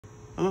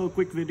a little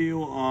quick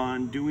video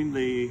on doing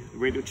the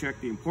radio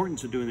check, the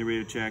importance of doing the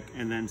radio check,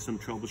 and then some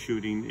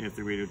troubleshooting if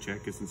the radio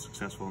check isn't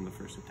successful in the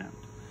first attempt.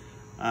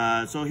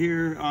 So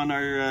here on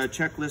our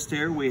checklist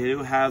here, we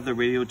do have the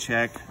radio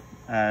check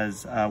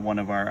as one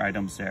of our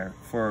items there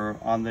for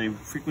on the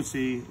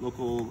frequency,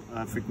 local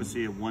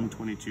frequency of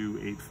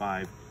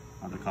 122.85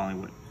 on the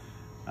Collingwood.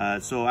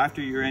 So after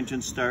your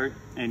engine start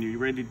and you're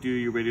ready to do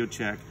your radio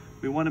check,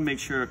 we want to make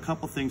sure a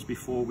couple things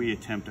before we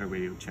attempt our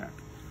radio check.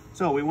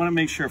 So we want to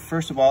make sure,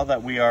 first of all,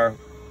 that we are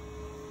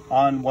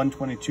on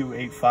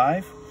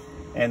 122.85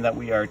 and that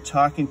we are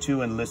talking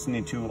to and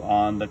listening to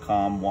on the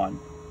COM1.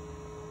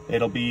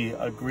 It'll be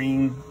a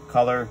green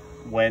color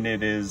when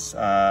it is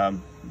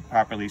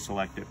properly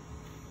selected.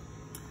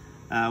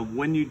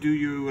 When you do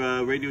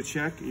your radio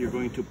check, you're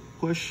going to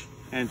push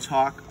and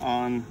talk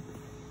on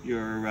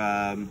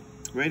your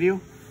radio.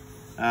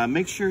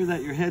 Make sure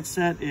that your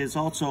headset is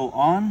also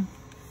on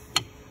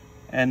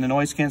and the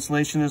noise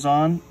cancellation is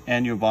on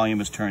and your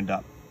volume is turned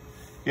up.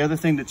 The other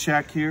thing to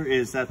check here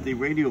is that the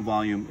radio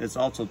volume is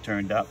also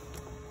turned up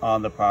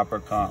on the proper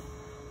comp.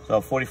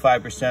 So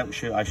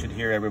 45% I should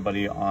hear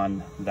everybody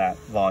on that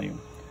volume.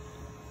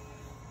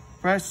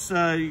 You're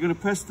going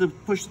to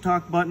push the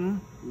talk button,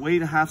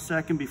 wait a half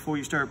second before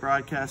you start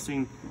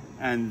broadcasting,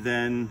 and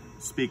then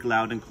speak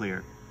loud and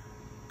clear.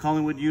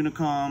 Collingwood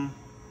Unicom,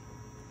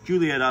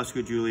 Juliet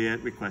Oscar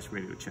Juliet, request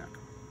radio check.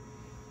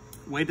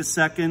 Wait a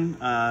second,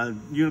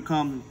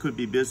 Unicom could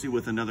be busy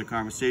with another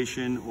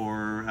conversation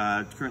or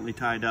currently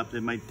tied up.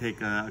 It might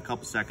take a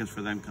couple seconds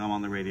for them to come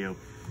on the radio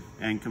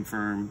and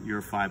confirm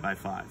your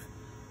 5x5.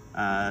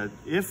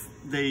 If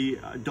they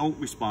don't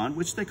respond,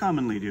 which they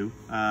commonly do,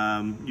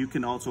 you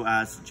can also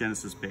ask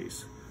Genesis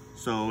Base.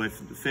 So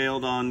if it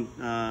failed on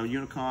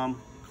Unicom,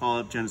 call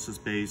up Genesis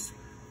Base,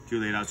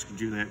 Juliet Oscar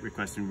Juliet,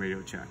 requesting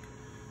radio check.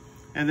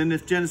 And then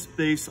if Genesis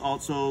Base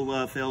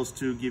also fails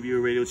to give you a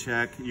radio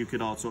check, you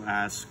could also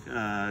ask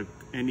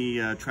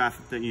any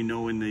traffic that you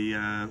know in the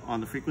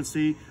on the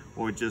frequency,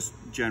 or just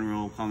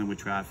general Collingwood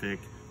traffic,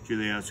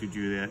 Juliet Oscar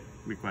Juliet,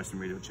 requesting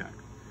radio check.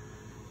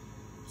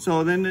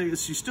 So then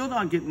if you're still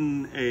not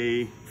getting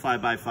a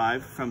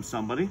 5x5 from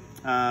somebody,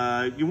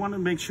 you want to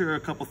make sure a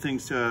couple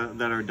things that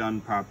are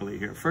done properly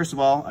here. First of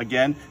all,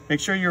 again,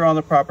 make sure you're on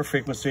the proper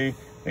frequency.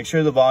 Make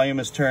sure the volume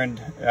is turned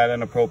at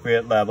an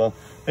appropriate level.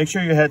 Make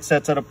sure your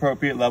headset's at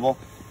appropriate level.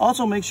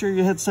 Also, make sure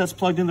your headset's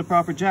plugged into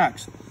proper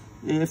jacks.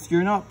 If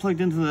you're not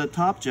plugged into the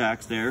top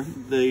jacks there,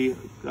 the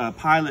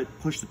pilot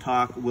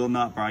push-to-talk will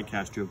not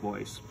broadcast your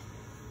voice.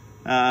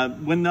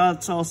 When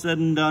that's all said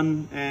and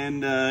done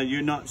and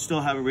you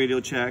still have a radio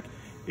check,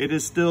 it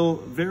is still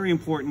very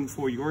important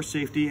for your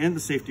safety and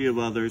the safety of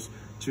others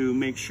to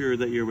make sure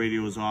that your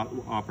radio is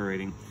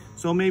operating.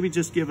 So maybe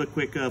just give a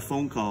quick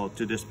phone call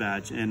to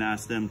dispatch and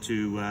ask them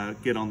to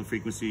get on the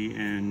frequency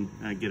and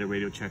get a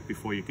radio check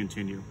before you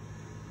continue.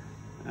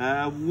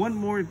 One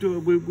more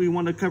we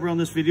want to cover on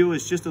this video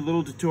is just a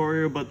little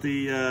tutorial about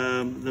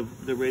the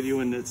radio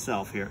in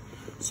itself here.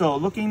 So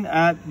looking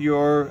at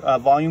your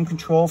volume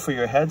control for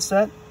your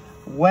headset,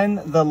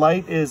 when the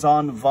light is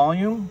on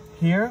volume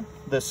here,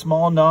 the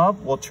small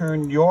knob will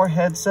turn your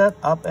headset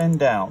up and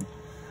down.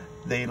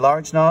 The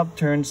large knob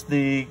turns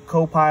the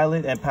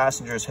co-pilot and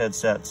passenger's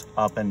headsets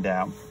up and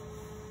down.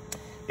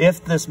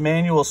 If this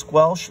manual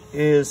squelch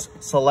is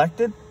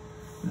selected,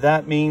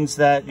 that means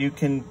that you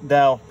can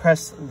now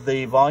press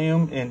the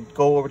volume and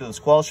go over to the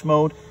squelch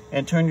mode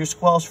and turn your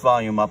squelch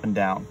volume up and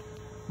down.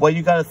 What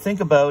you got to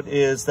think about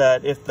is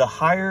that if the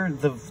higher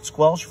the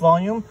squelch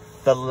volume,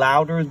 the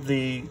louder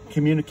the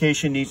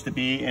communication needs to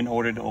be in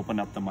order to open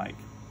up the mic.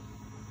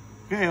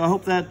 Okay, I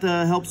hope that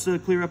helps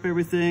clear up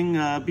everything.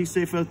 Be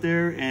safe out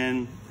there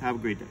and have a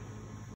great day.